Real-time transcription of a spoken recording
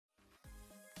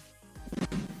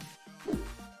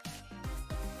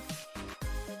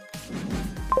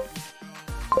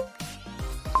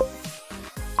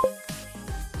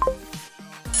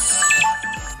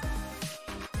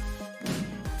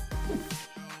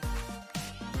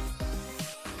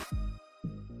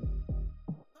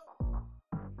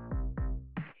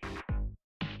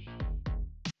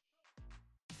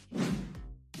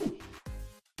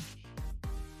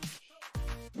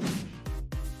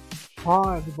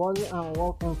Hi everybody and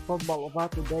welcome to Football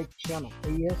About Today channel.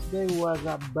 Yesterday was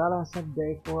a balanced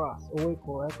day for us. We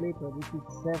correctly predicted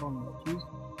 7 matches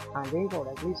and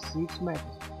incorrectly 6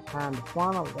 matches. And the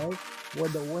final day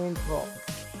with the win for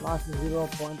plus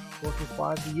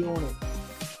 0.45 units.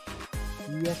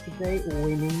 Yesterday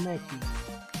winning matches.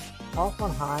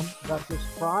 Hoffenheim versus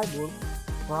Freiburg.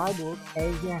 Freiburg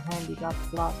Asian handicap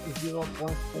plus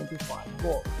 0.25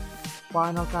 goals.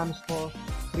 Final time score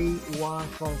 3-1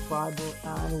 from Freiburg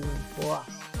and win for us.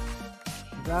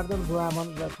 Werder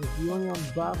Bremen versus Union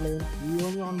Berlin.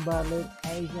 Union Berlin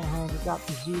Asian handicap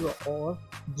 0 or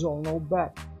draw no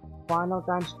bet. Final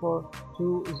time score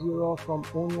 2-0 from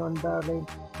Union Berlin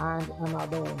and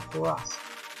another win for us.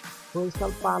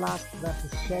 Crystal Palace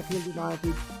versus Sheffield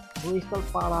United. Crystal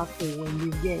Palace will win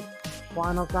this game.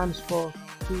 Final time score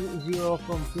 2-0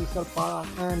 from Crystal Palace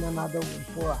and another win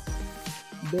for us.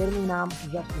 Birmingham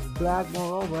versus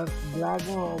Blackburn Rovers.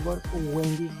 Blackburn Rovers will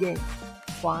win this game.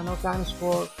 Final time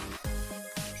score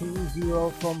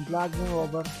 2-0 from Blackburn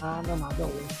Rovers and another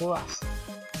win for us.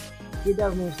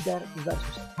 Kidderminster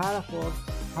versus Hereford.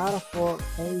 Hereford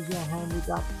Asian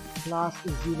handicap plus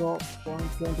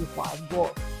 0.25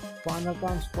 goals. Final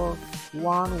time score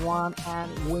 1-1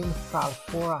 and win half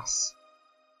for us.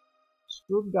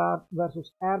 Stuttgart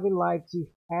versus RB Leipzig.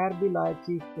 RB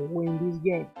Leipzig will win this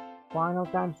game. Final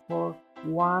time score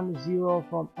 1-0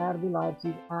 from RB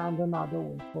Leipzig and another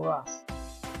win for us.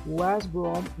 West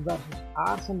Brom versus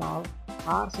Arsenal.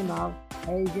 Arsenal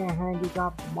Asian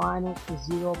handicap minus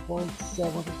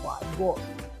 0.75 goals.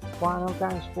 Final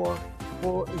time score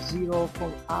 4-0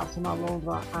 from Arsenal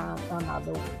Londra and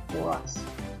another win for us.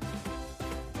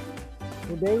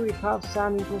 Today we have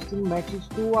some interesting matches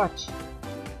to watch.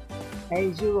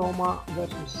 AZ Roma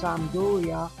versus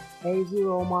Sampdoria. AZ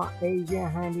Roma Asian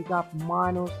handicap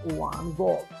minus 1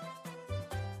 goal.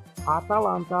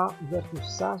 Atalanta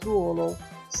versus Sassuolo.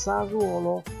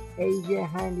 Sassuolo Asian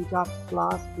handicap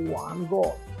plus 1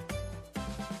 goal.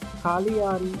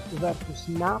 Cagliari versus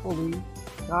Napoli.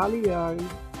 Cagliari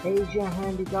Asian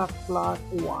handicap plus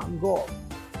 1 goal.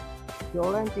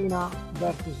 Fiorentina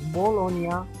versus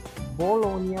Bologna.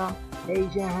 Bologna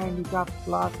Asian handicap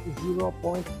plus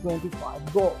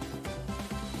 0.25 goals.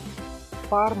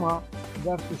 Parma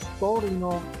versus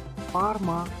Torino.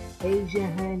 Parma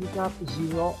Asian handicap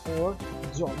 0 or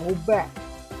no bet.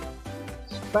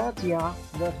 Spezia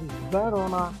versus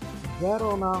Verona.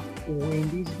 Verona win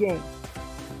this game.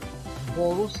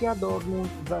 Borussia Dortmund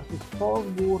versus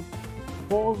Wolfsburg.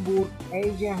 Wolfsburg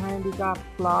Asian handicap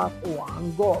plus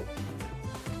 1 goal.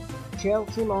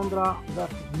 Chelsea Londra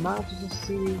versus Manchester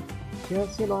City.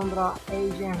 Chelsea Londra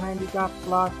Asian handicap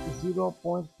plus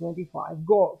 0.25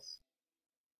 goals.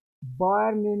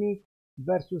 Bayern Munich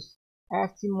versus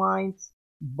FC Mainz.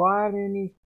 Bayern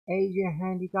Munich Asian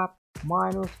handicap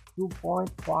minus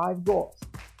 2.5 goals.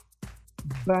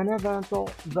 Benevento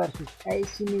versus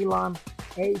AC Milan.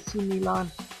 AC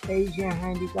Milan Asian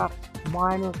handicap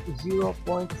minus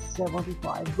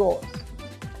 0.75 goals.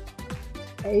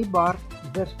 Eibar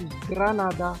versus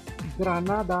Granada.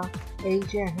 Granada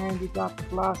Asian handicap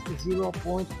plus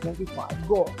 0.25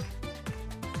 goals.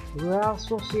 Real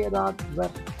Sociedad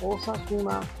versus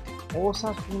Osasuna.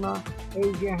 Osasuna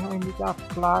Asian handicap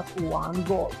plus 1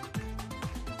 goal.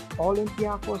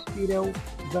 Olympiacos Piraeus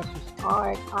versus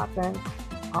AEK Athens.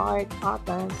 AEK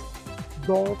Athens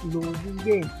don't lose this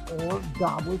game or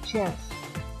double chance.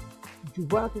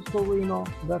 Juventus Torino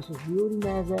versus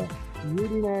Udinese.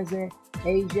 Udinese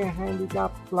Asian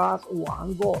handicap plus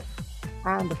 1 goal.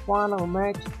 And the final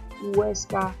match,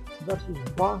 Huesca versus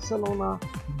Barcelona.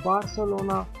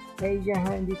 Barcelona Asian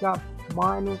handicap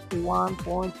minus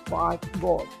 1.5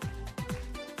 goals.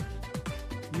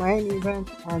 Main event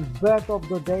and bet of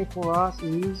the day for us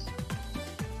is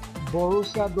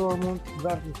Borussia Dortmund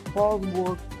versus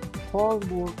Wolfsburg.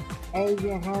 Wolfsburg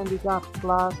Asian handicap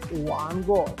plus 1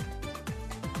 goal.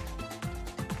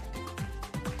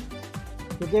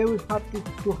 Today we have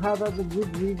to have as a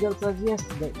good result as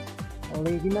yesterday.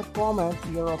 Leave in the comments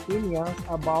your opinions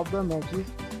about the matches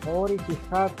or if you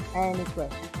have any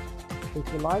questions. If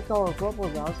you like our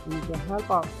proposals, you can help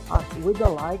us with a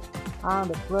like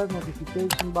and press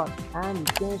notification button, and you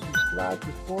can subscribe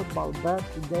to Football Bet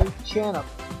Today channel.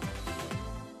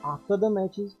 After the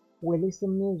matches, we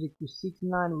listen music to 6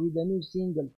 9 with the new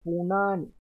single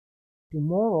Punani.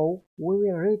 Tomorrow we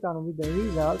will return with the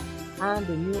results and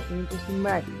the new interesting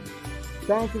matches.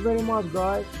 Thank you very much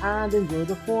guys and enjoy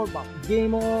the football.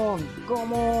 Game on!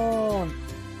 Come on!